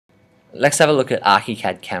Let's have a look at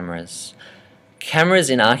ArchiCAD cameras. Cameras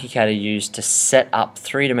in ArchiCAD are used to set up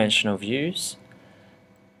three-dimensional views.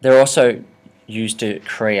 They're also used to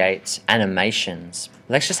create animations.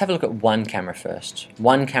 Let's just have a look at one camera first.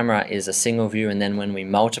 One camera is a single view, and then when we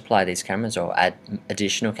multiply these cameras or add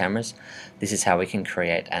additional cameras, this is how we can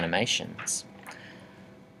create animations.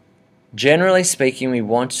 Generally speaking, we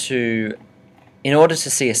want to, in order to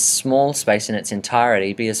see a small space in its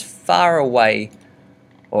entirety, be as far away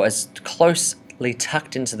or as closely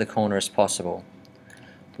tucked into the corner as possible.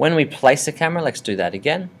 When we place a camera, let's do that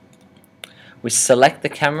again. We select the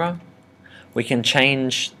camera. We can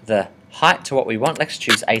change the height to what we want. Let's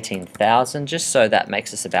choose 18,000, just so that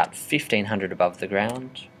makes us about 1,500 above the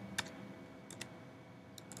ground.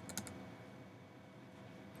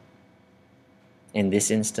 In this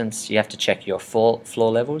instance, you have to check your floor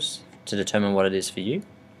levels to determine what it is for you.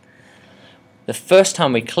 The first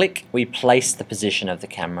time we click, we place the position of the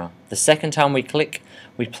camera. The second time we click,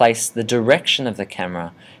 we place the direction of the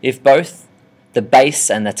camera. If both the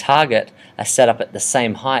base and the target are set up at the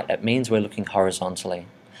same height, it means we're looking horizontally,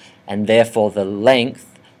 and therefore the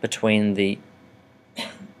length between the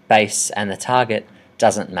base and the target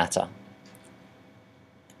doesn't matter.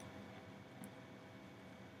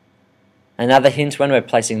 Another hint: when we're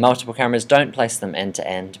placing multiple cameras, don't place them end to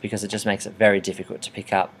end, because it just makes it very difficult to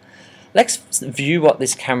pick up. Let's view what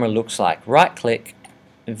this camera looks like. Right click,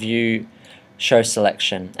 view, show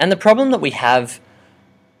selection. And the problem that we have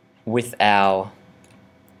with our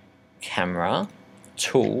camera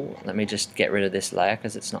tool, let me just get rid of this layer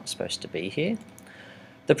because it's not supposed to be here.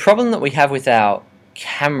 The problem that we have with our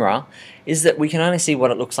camera is that we can only see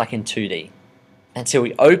what it looks like in 2D until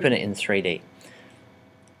we open it in 3D.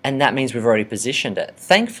 And that means we've already positioned it.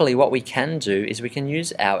 Thankfully, what we can do is we can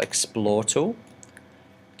use our Explore tool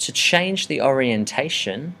to change the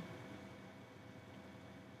orientation,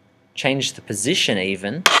 change the position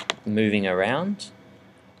even, moving around,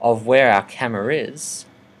 of where our camera is.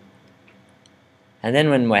 And then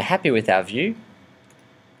when we're happy with our view,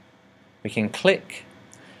 we can click,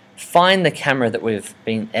 find the camera that we've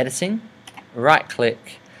been editing, right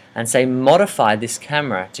click, and say modify this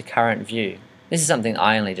camera to current view. This is something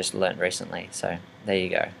I only just learnt recently, so there you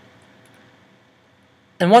go.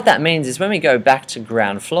 And what that means is when we go back to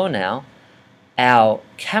ground floor now, our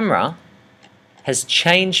camera has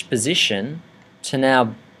changed position to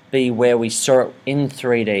now be where we saw it in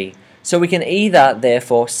 3D. So we can either,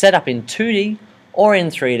 therefore, set up in 2D or in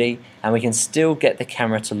 3D, and we can still get the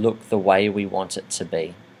camera to look the way we want it to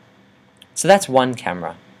be. So that's one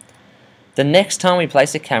camera. The next time we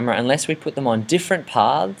place a camera, unless we put them on different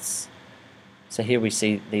paths, so here we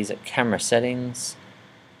see these are camera settings,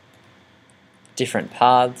 different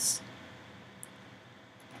paths.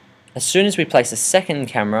 As soon as we place a second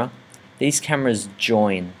camera, these cameras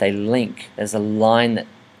join, they link. There's a line that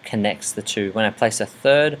connects the two. When I place a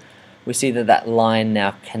third, we see that that line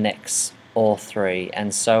now connects all three,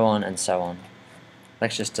 and so on and so on.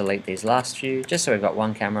 Let's just delete these last few, just so we've got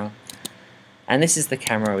one camera. And this is the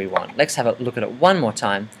camera we want. Let's have a look at it one more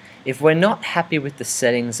time. If we're not happy with the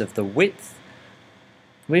settings of the width,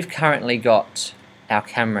 we've currently got our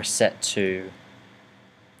camera set to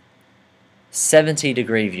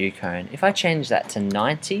 70-degree view cone. If I change that to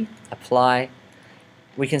 90, apply,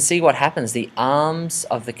 we can see what happens. The arms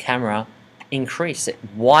of the camera increase. It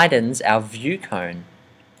widens our view cone.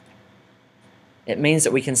 It means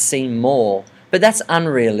that we can see more, but that's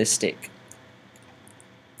unrealistic.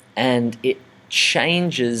 And it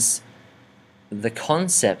changes the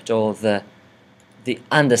concept or the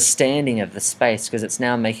understanding of the space, because it's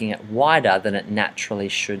now making it wider than it naturally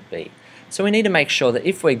should be. So we need to make sure that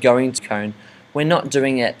if we're going to cone, we're not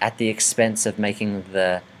doing it at the expense of making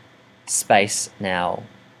the space now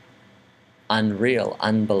unreal,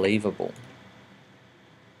 unbelievable.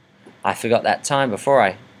 I forgot that time before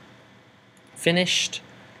I finished.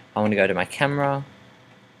 I want to go to my camera.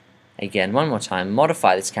 Again, one more time,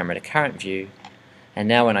 modify this camera to current view. And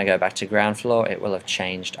now when I go back to ground floor, it will have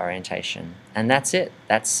changed orientation. And that's it.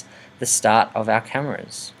 That's the start of our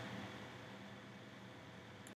cameras.